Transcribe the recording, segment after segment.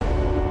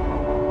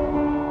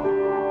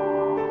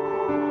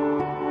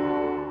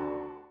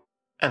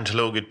And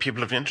hello, good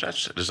people of the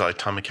internet. It is I,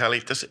 Tommy Kelly.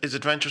 This is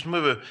Adventures in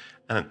Woo.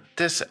 And in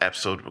this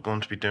episode, we're going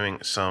to be doing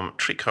some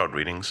tree card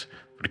readings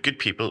for the good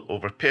people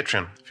over at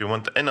Patreon. If you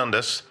want in on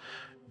this,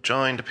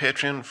 join the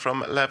Patreon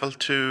from level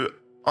 2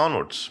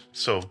 onwards.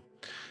 So,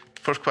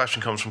 the first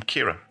question comes from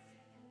Kira.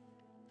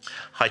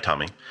 Hi,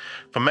 Tommy.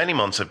 For many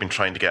months, I've been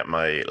trying to get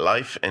my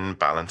life in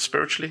balance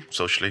spiritually,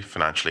 socially,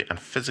 financially, and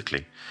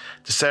physically.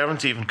 The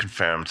servant even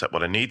confirmed that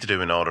what I need to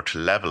do in order to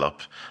level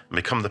up and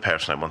become the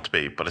person I want to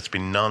be, but it's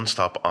been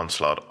non-stop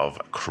onslaught of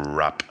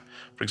crap.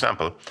 For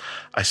example,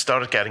 I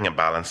started getting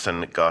imbalanced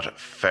and got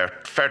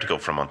vertigo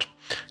for a month.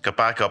 Got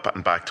back up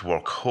and back to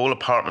work, whole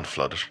apartment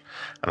flooded,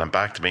 and I'm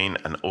back to being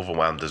an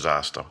overwhelmed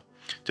disaster.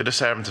 Do the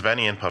servants have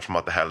any input from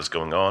what the hell is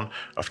going on,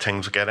 or if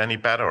things will get any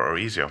better or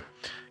easier?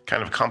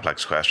 Kind of a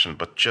complex question,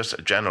 but just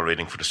a general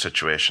reading for the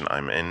situation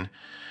I'm in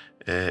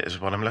is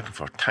what I'm looking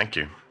for. Thank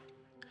you.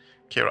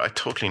 Kira, I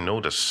totally know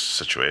this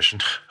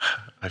situation.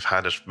 I've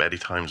had it many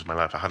times in my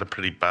life. I had it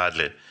pretty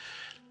badly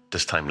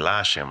this time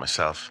last year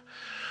myself,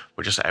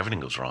 where just everything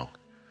goes wrong.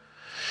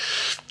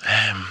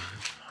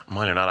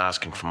 While you're not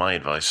asking for my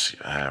advice,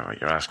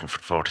 you're asking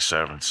for 40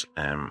 servants.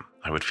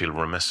 I would feel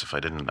remiss if I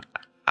didn't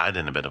add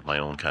in a bit of my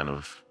own kind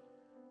of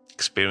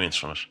experience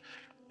from it.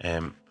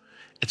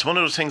 It's one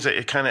of those things that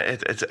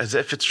it's as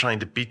if it's trying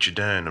to beat you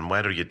down and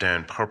weather you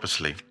down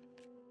purposely,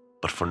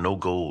 but for no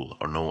goal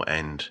or no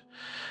end.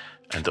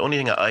 And the only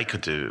thing that I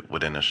could do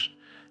within it,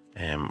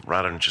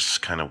 rather than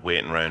just kind of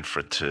waiting around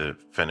for it to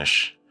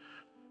finish,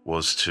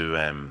 was to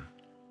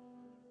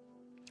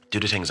do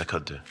the things I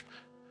could do.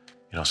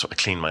 You know, so I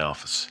cleaned my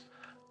office.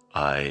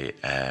 I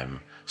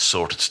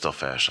sorted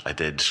stuff out. I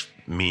did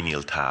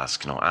menial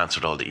tasks, you know,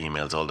 answered all the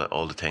emails,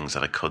 all the things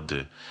that I could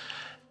do.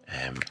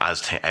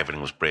 As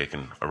everything was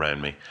breaking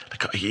around me,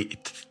 like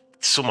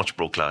so much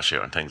broke last year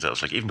and things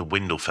else. Like even the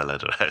window fell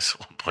out of the house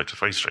at one point. It was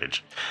very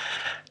strange.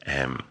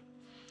 And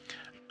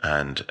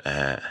then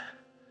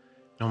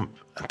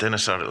I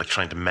started like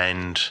trying to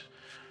mend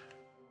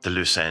the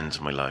loose ends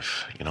of my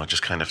life. You know,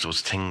 just kind of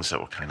those things that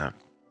were kind of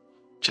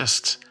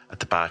just at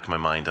the back of my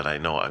mind that I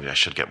know I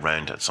should get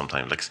round at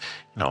sometime. Like,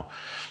 you know,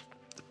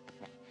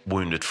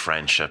 wounded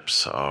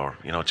friendships or,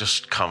 you know,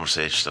 just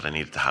conversations that I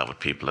needed to have with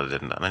people that I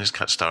didn't. And I just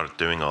started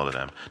doing all of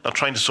them. Not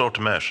trying to sort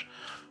them out,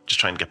 just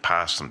trying to get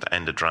past them, to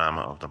end the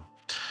drama of them.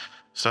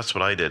 So that's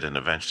what I did and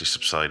eventually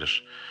subsided.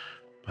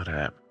 But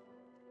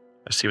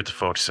let's see what the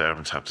 40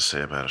 servants have to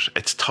say about it.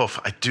 It's tough.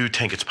 I do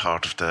think it's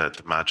part of the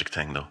magic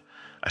thing, though.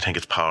 I think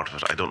it's part of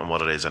it. I don't know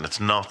what it is. And it's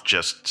not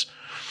just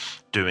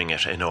doing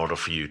it in order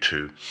for you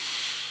to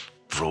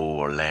grow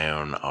or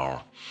learn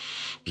or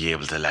be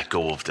able to let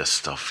go of this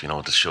stuff, you know,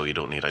 to show you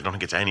don't need. I don't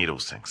think it's any of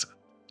those things.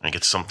 I think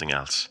it's something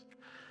else.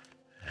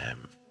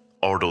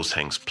 Or those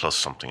things plus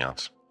something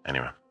else.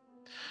 Anyway,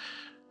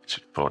 that's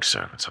what 40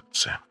 servants have to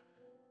say.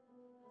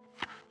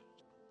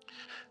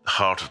 The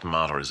heart of the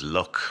matter is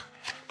luck.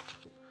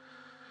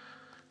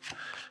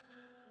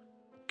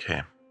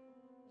 Okay.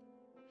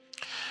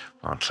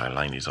 I'll try to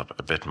line these up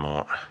a bit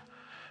more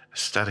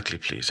aesthetically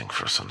pleasing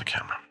for us on the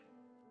camera.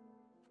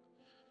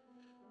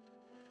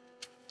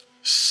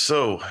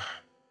 So,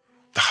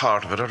 the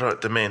heart of it,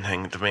 the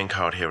main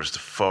card here is the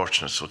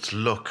fortunate, so it's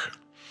luck.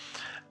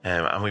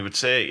 And we would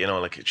say, you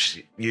know, like it's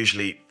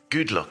usually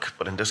good luck,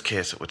 but in this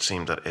case it would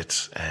seem that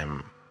it's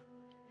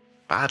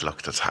bad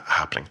luck that's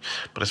happening.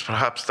 But it's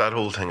perhaps that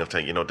whole thing of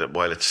thinking, you know, that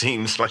while it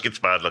seems like it's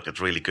bad luck,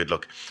 it's really good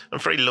luck. I'm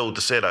very loath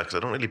to say that because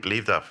I don't really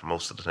believe that for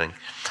most of the thing.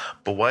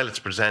 But while it's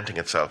presenting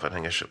itself, I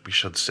think we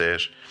should say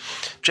it.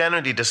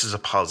 Generally, this is a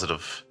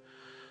positive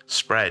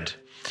spread.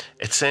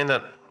 It's saying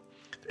that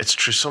it's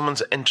through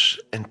someone's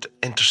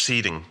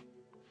interceding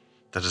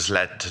that has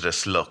led to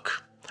this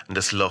luck. And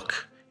this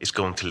luck is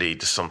going to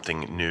lead to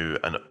something new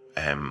and,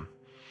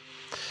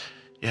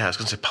 I was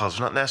going to say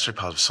positive, not necessarily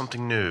positive,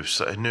 something new,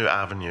 so a new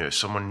avenue,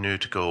 someone new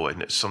to go,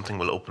 and something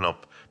will open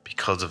up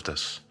because of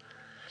this.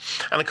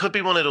 And it could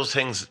be one of those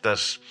things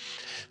that,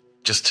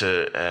 just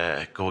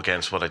to go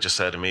against what I just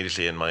said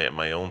immediately in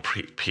my own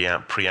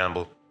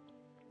preamble,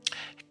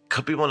 it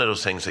could be one of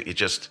those things that you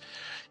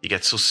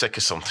get so sick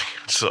of something,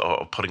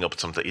 or putting up with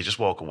something, that you just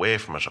walk away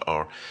from it,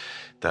 or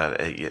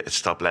that you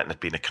stop letting it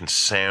be a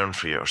concern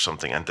for you or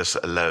something, and this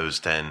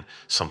allows then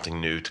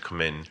something new to come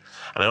in.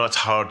 And I know it's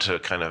hard to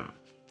kind of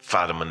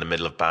fathom in the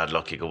middle of bad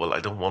luck. You go, well, I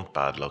don't want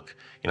bad luck.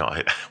 You know,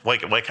 why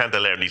can't I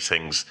learn these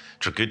things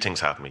through good things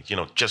happen to me? You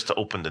know, just to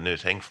open the new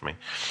thing for me.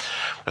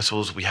 I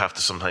suppose we have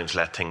to sometimes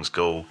let things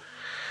go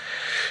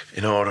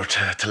in order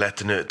to let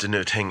the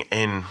new thing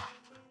in.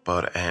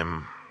 But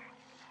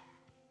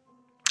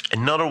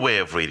another way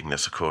of reading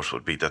this, of course,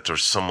 would be that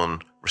there's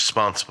someone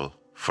responsible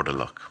for the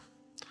luck,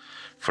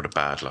 for the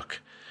bad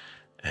luck.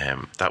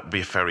 That would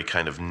be a very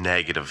kind of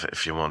negative,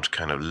 if you want to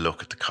kind of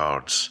look at the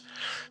cards,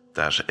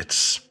 that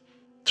it's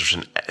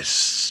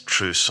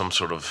through some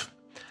sort of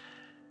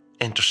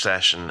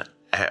intercession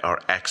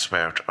or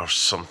expert or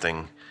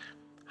something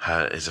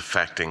is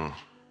affecting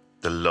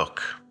the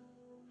luck.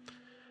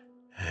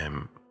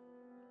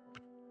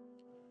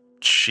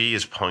 She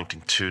is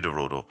pointing to the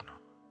road opener.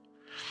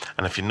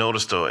 And if you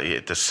notice, though,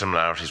 the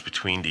similarities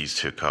between these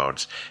two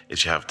cards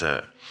is you have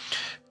the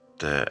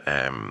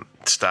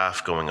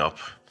staff going up,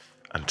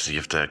 and you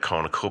have the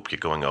cornucopia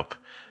going up,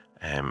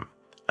 and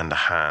the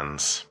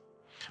hands.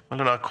 Well,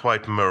 they're not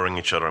quite mirroring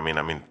each other.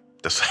 I mean,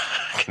 this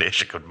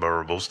Ganesha could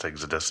mirror most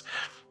things of this,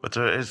 but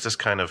there is this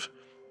kind of,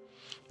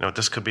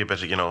 this could be a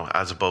bit of,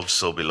 as above,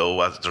 so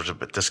below. There's a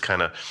bit this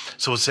kind of.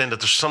 So it's saying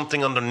that there's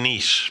something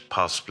underneath,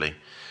 possibly,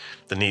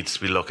 that needs to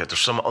be looked at. There's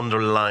some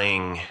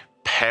underlying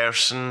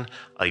person,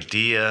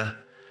 idea,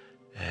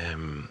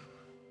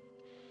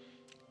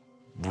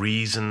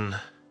 reason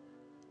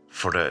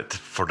for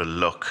the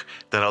luck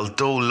that,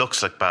 although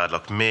looks like bad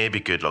luck, may be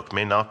good luck,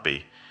 may not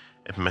be.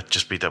 It might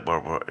just be that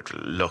where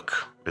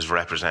luck is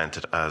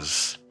represented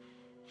as,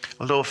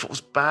 although if it was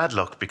bad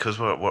luck, because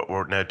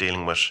we're now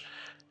dealing with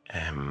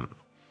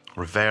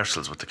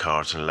reversals with the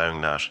cards and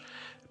allowing that,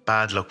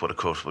 bad luck would, of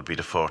course, would be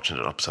the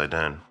fortunate upside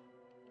down.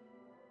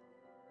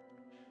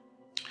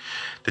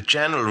 The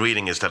general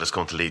reading is that it's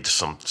going to lead to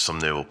some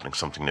new opening,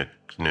 something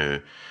new,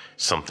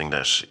 something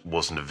that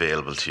wasn't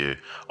available to you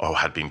or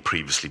had been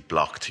previously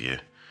blocked to you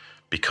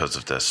because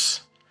of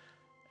this.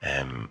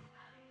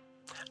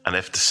 And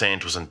if the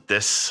saint was on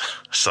this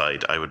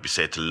side, I would be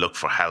saying to look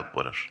for help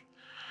with it.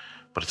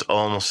 But it's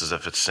almost as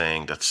if it's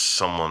saying that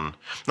someone,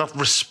 not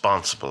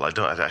responsible, I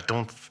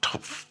don't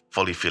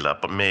fully feel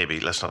that, but maybe,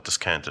 let's not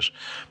discount it,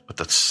 but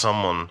that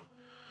someone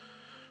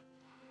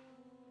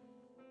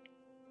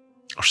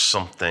or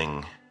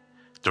something,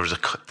 there's a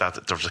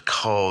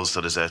cause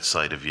that is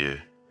outside of you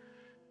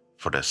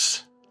for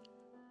this.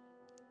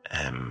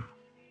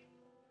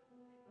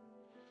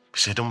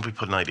 So don't be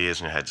putting ideas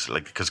in your heads,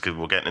 like, because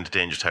we're getting into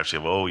dangerous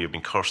territory of, you've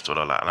been cursed with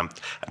all that, and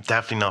I'm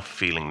definitely not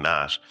feeling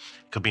that.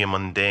 It could be a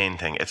mundane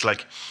thing. It's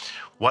like,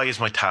 why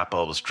is my tap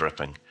always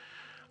dripping,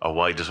 or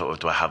why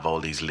do I have all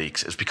these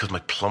leaks? It's because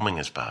my plumbing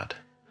is bad.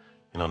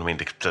 You know what I mean?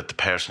 The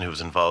person who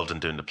was involved in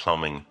doing the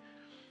plumbing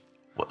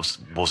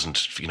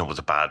wasn't was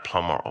a bad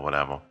plumber or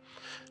whatever.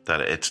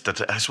 That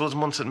I suppose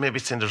once it maybe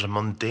saying there's a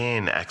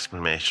mundane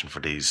explanation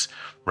for these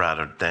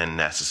rather than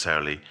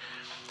necessarily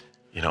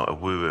a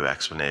woo-woo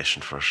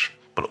explanation for it.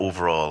 But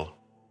overall,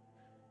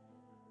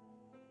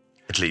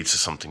 it leads to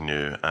something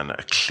new and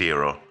a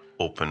clearer,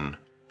 open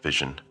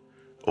vision,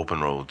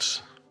 open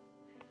roads.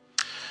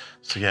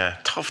 So yeah,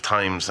 tough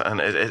times, and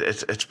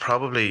it's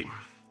probably,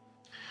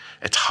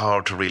 it's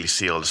hard to really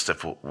see all the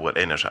stuff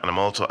within it. And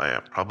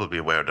I'm probably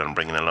aware that I'm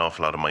bringing an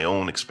awful lot of my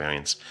own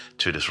experience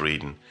to this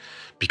reading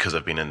because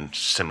I've been in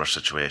similar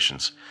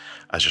situations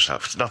as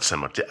yourself. It's not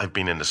similar. I've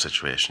been in the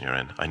situation you're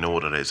in. I know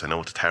what it is. I know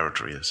what the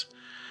territory is.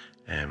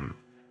 And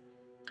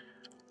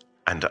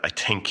I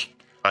think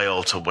I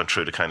also went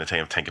through the kind of thing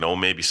of thinking,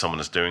 maybe someone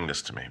is doing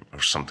this to me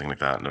or something like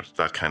that. And there's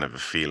that kind of a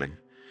feeling.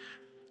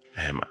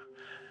 I'm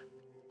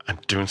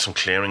doing some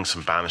clearing,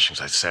 some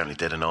banishings. I certainly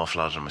did an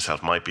awful lot of them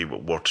myself. Might be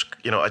worth,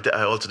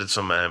 I also did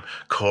some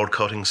cord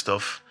cutting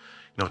stuff,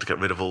 to get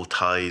rid of old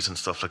ties and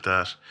stuff like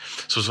that.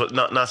 So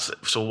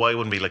so why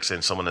wouldn't it be like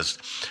saying someone is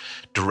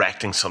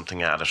directing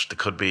something at it? There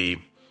could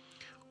be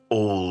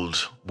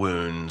old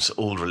wounds,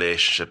 old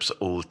relationships,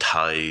 old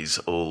ties,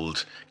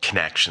 old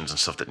connections and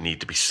stuff that need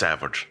to be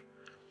severed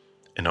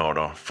in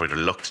order for the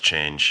luck to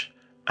change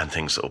and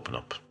things to open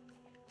up.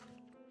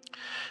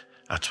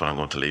 That's what I'm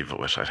going to leave it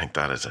with. I think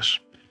that is it.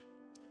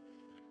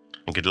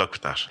 And good luck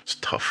with that. It's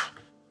tough.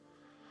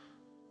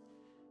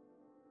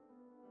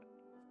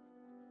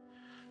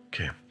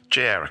 Okay.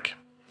 J. Eric.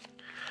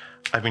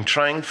 I've been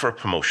trying for a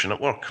promotion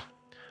at work.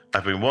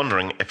 I've been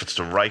wondering if it's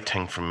the right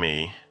thing for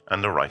me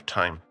and the right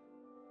time.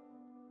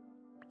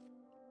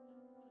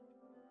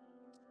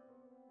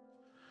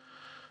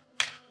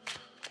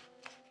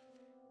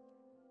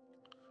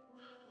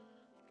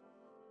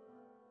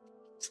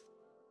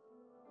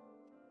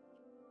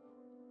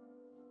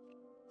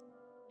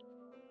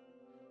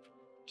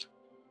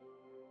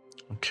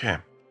 Okay.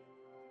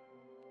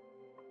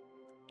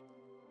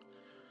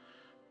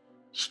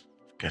 Just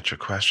get your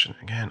question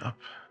again up.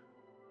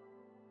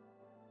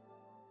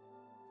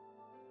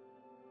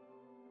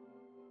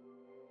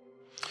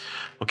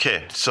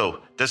 Okay,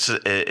 so this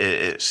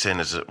is saying,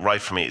 is it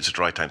right for me? Is it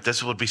the right time?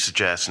 This would be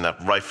suggesting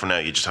that right for now,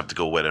 you just have to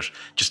go with it.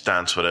 Just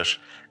dance with it.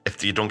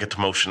 If you don't get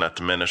the motion at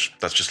the minute,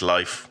 that's just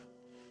life.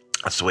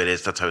 That's the way it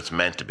is. That's how it's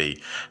meant to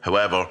be.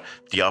 However,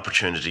 the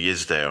opportunity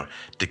is there.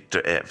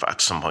 At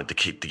some point, the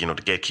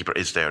gatekeeper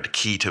is there. The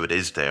key to it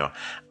is there.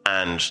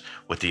 And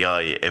with the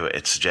eye,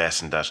 it's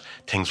suggesting that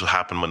things will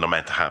happen when they're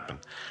meant to happen.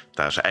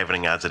 That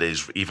everything as it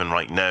is, even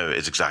right now,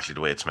 is exactly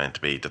the way it's meant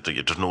to be. That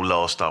there's no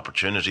lost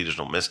opportunity. There's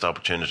no missed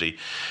opportunity.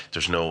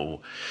 There's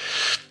no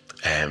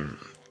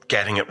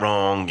getting it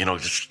wrong.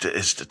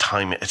 It's the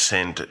time. It's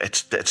saying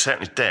it's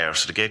certainly there.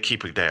 So the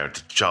gatekeeper there,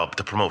 the job,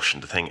 the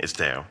promotion, the thing is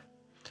there.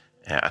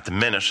 At the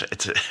minute,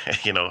 it's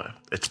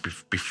it's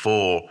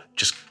before.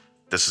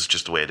 This is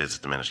just the way it is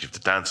at the minute. You have to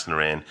dance in the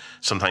rain.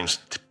 Sometimes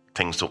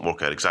things don't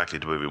work out exactly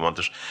the way we want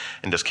it.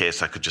 In this case,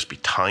 that could just be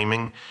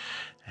timing.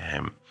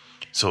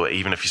 So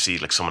even if you see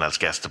like someone else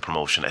gets the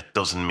promotion, it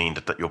doesn't mean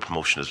that your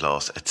promotion is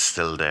lost. It's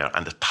still there,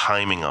 and the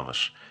timing of it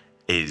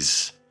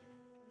is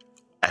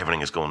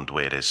everything is going the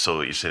way it is.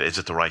 So you said, is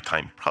it the right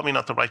time? Probably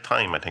not the right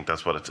time. I think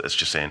that's what it's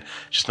just saying.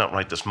 It's just not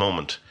right this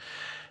moment.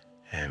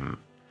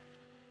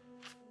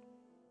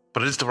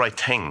 But it is the right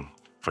thing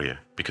for you,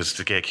 because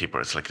the gatekeeper,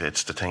 it's like,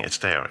 it's the thing, it's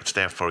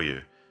there for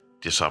you.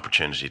 This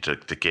opportunity,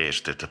 the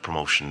gate, the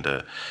promotion,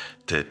 the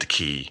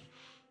key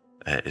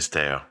is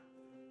there.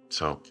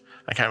 So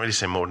I can't really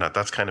say more than that.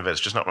 That's kind of it. It's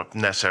just not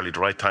necessarily the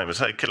right time.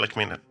 It's like I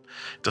mean, it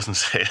doesn't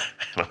say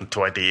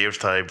 20 years'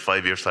 time,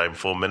 5 years' time,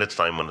 4 minutes'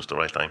 time when it's the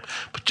right time.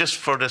 But just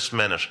for this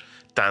minute,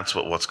 dance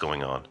with what's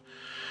going on.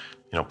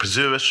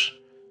 Pursue it,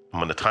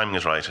 and when the timing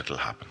is right, it'll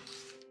happen.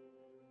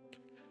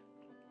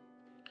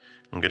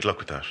 And good luck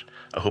with that.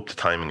 I hope the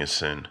timing is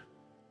soon.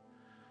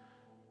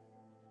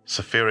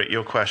 Saphira,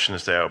 your question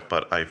is there,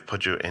 but I've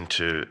put you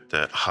into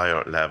the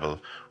higher level,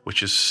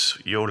 which is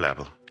your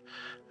level.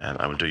 And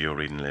I will do your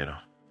reading later.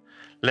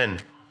 Lynn,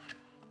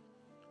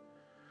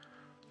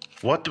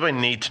 what do I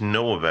need to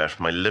know about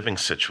my living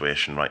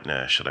situation right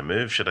now? Should I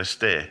move? Should I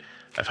stay?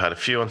 I've had a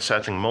few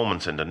unsettling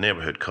moments in the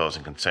neighbourhood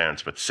causing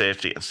concerns about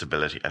safety and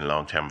stability and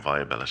long-term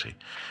viability.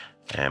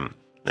 And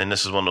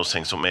this is one of those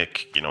things, don't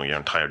make your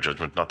entire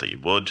judgment, not that you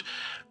would,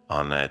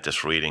 on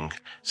this reading.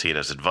 See it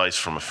as advice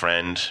from a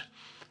friend,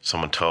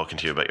 someone talking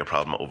to you about your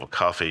problem over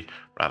coffee,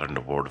 rather than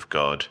the word of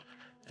God.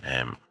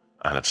 And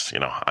it's,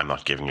 I'm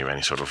not giving you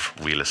any sort of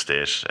real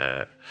estate,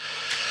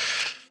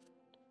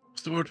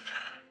 what's the word?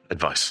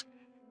 Advice.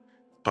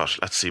 But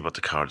let's see what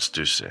the cards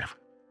do say.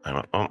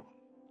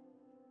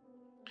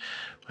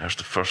 There's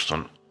the first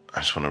one. I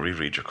just want to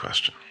reread your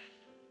question.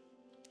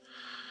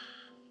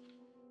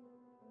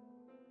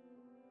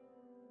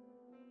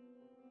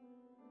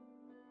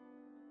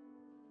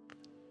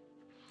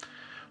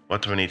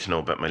 What do I need to know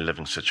about my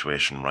living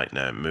situation right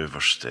now? Move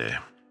or stay?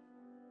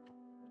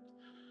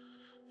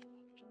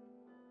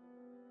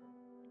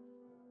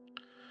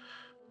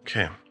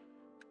 Okay.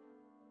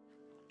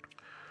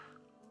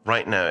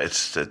 Right now,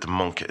 it's the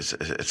monk.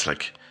 It's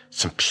like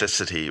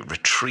simplicity,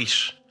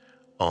 retreat,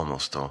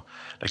 almost though.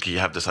 Like you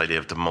have this idea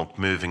of the monk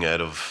moving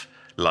out of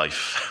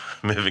life,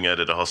 moving out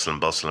of the hustle and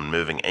bustle, and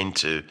moving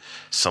into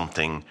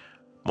something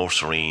more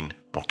serene,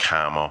 more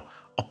calmer,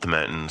 up the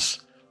mountains,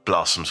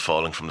 blossoms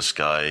falling from the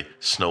sky,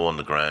 snow on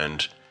the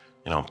ground,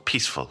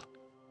 peaceful.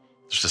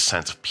 There's this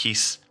sense of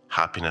peace,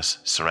 happiness,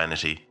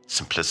 serenity,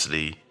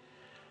 simplicity,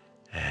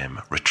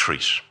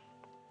 retreat.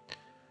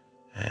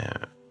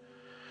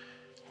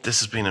 This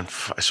has been,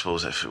 I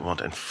suppose, if you want,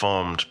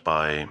 informed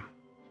by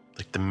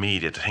like the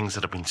media, the things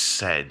that have been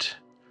said,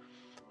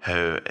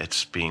 how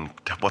it's been,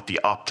 what the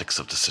optics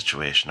of the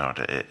situation are.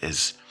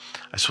 Is,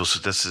 I suppose, so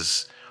this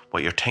is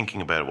what you're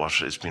thinking about,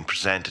 what is being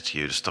presented to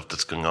you, the stuff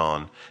that's going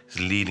on, is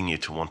leading you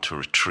to want to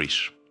retreat.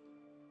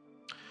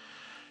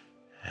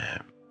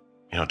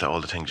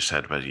 All the things you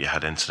said about you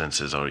had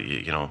incidences, or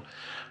I have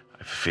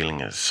a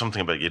feeling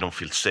something about you don't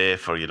feel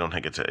safe, or you don't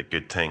think it's a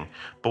good thing.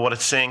 But what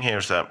it's saying here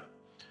is that,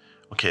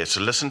 okay,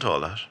 so listen to all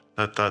that,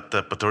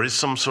 but there is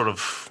some sort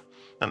of,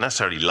 not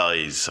necessarily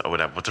lies or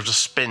whatever, but there's a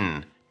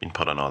spin being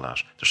put on all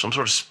that. There's some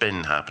sort of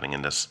spin happening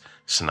in this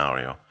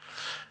scenario.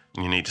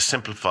 You need to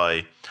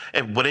simplify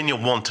within your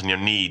want and your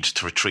need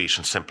to retreat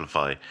and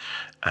simplify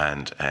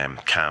and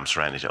calm,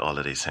 serenity, all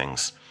of these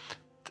things.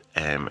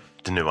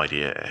 The new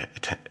idea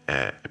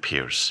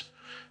appears,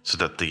 so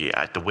that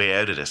the way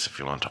out of this, if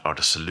you want, or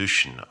the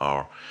solution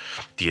or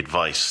the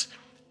advice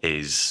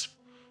is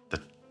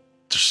that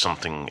there's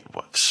something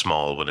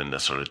small within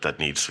this, or that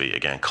needs to be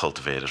again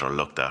cultivated or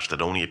looked at,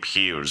 that only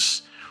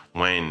appears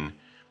when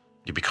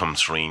you become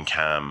serene,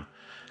 calm,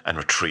 and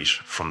retreat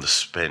from the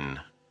spin.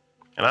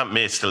 And that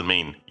may still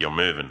mean you're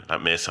moving.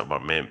 That may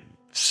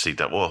see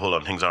that, hold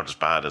on, things aren't as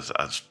bad as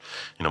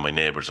my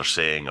neighbours are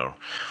saying, or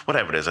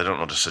whatever it is. I don't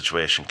know the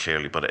situation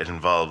clearly, but it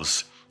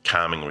involves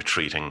calming,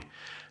 retreating,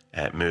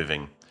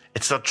 moving.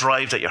 It's that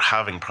drive that you're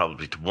having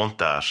probably to want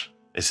that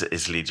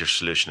is lead your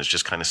solution. It's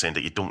just kind of saying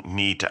that you don't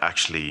need to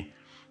actually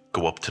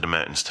go up to the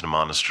mountains, to the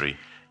monastery,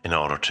 in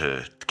order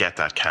to get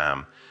that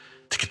calm,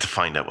 to get to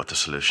find out what the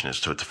solution is,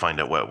 to find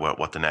out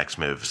what the next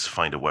move is, to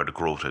find out where the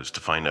growth is, to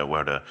find out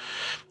where the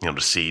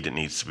seed that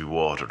needs to be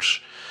watered.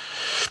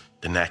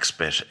 The next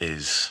bit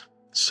is,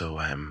 so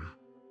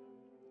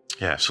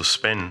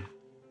spin,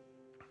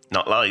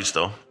 not lies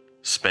though,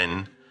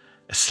 spin,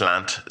 a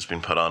slant has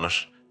been put on it,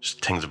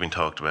 things have been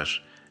talked about,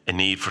 a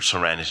need for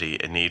serenity,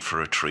 a need for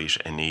retreat,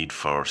 a need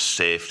for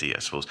safety, I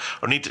suppose,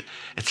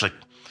 it's like,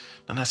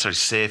 not necessarily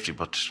safety,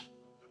 but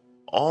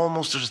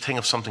almost there's a thing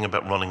of something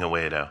about running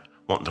away now,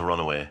 wanting to run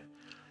away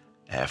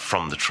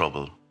from the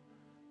trouble.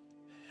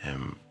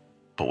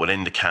 But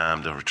within the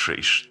calm, the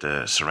retreat,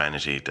 the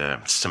serenity, the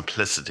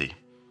simplicity,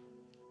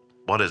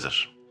 what is it?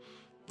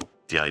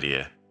 The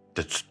idea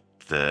that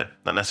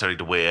not necessarily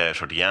the way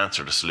out or the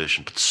answer, the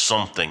solution, but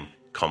something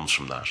comes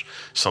from that.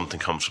 Something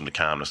comes from the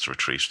calmness, the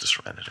retreat, the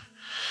serenity.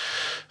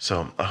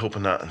 So I'm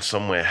hoping that in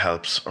some way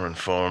helps or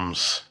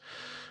informs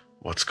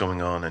what's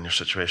going on in your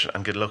situation.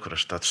 And good luck with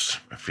it. That's,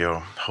 if your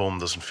home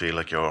doesn't feel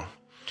like your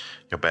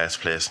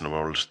best place in the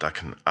world, that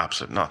can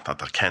absolutely, not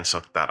that can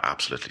suck, that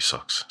absolutely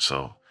sucks.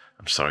 So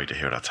I'm sorry to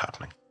hear that's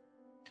happening.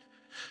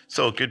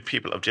 So, good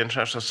people of the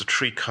internet, that's the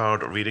 3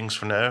 card readings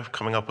for now.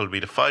 Coming up will be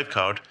the 5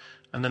 card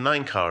and the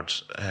 9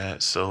 cards.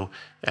 So,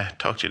 yeah,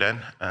 talk to you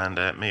then,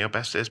 and may your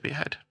best days be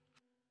ahead.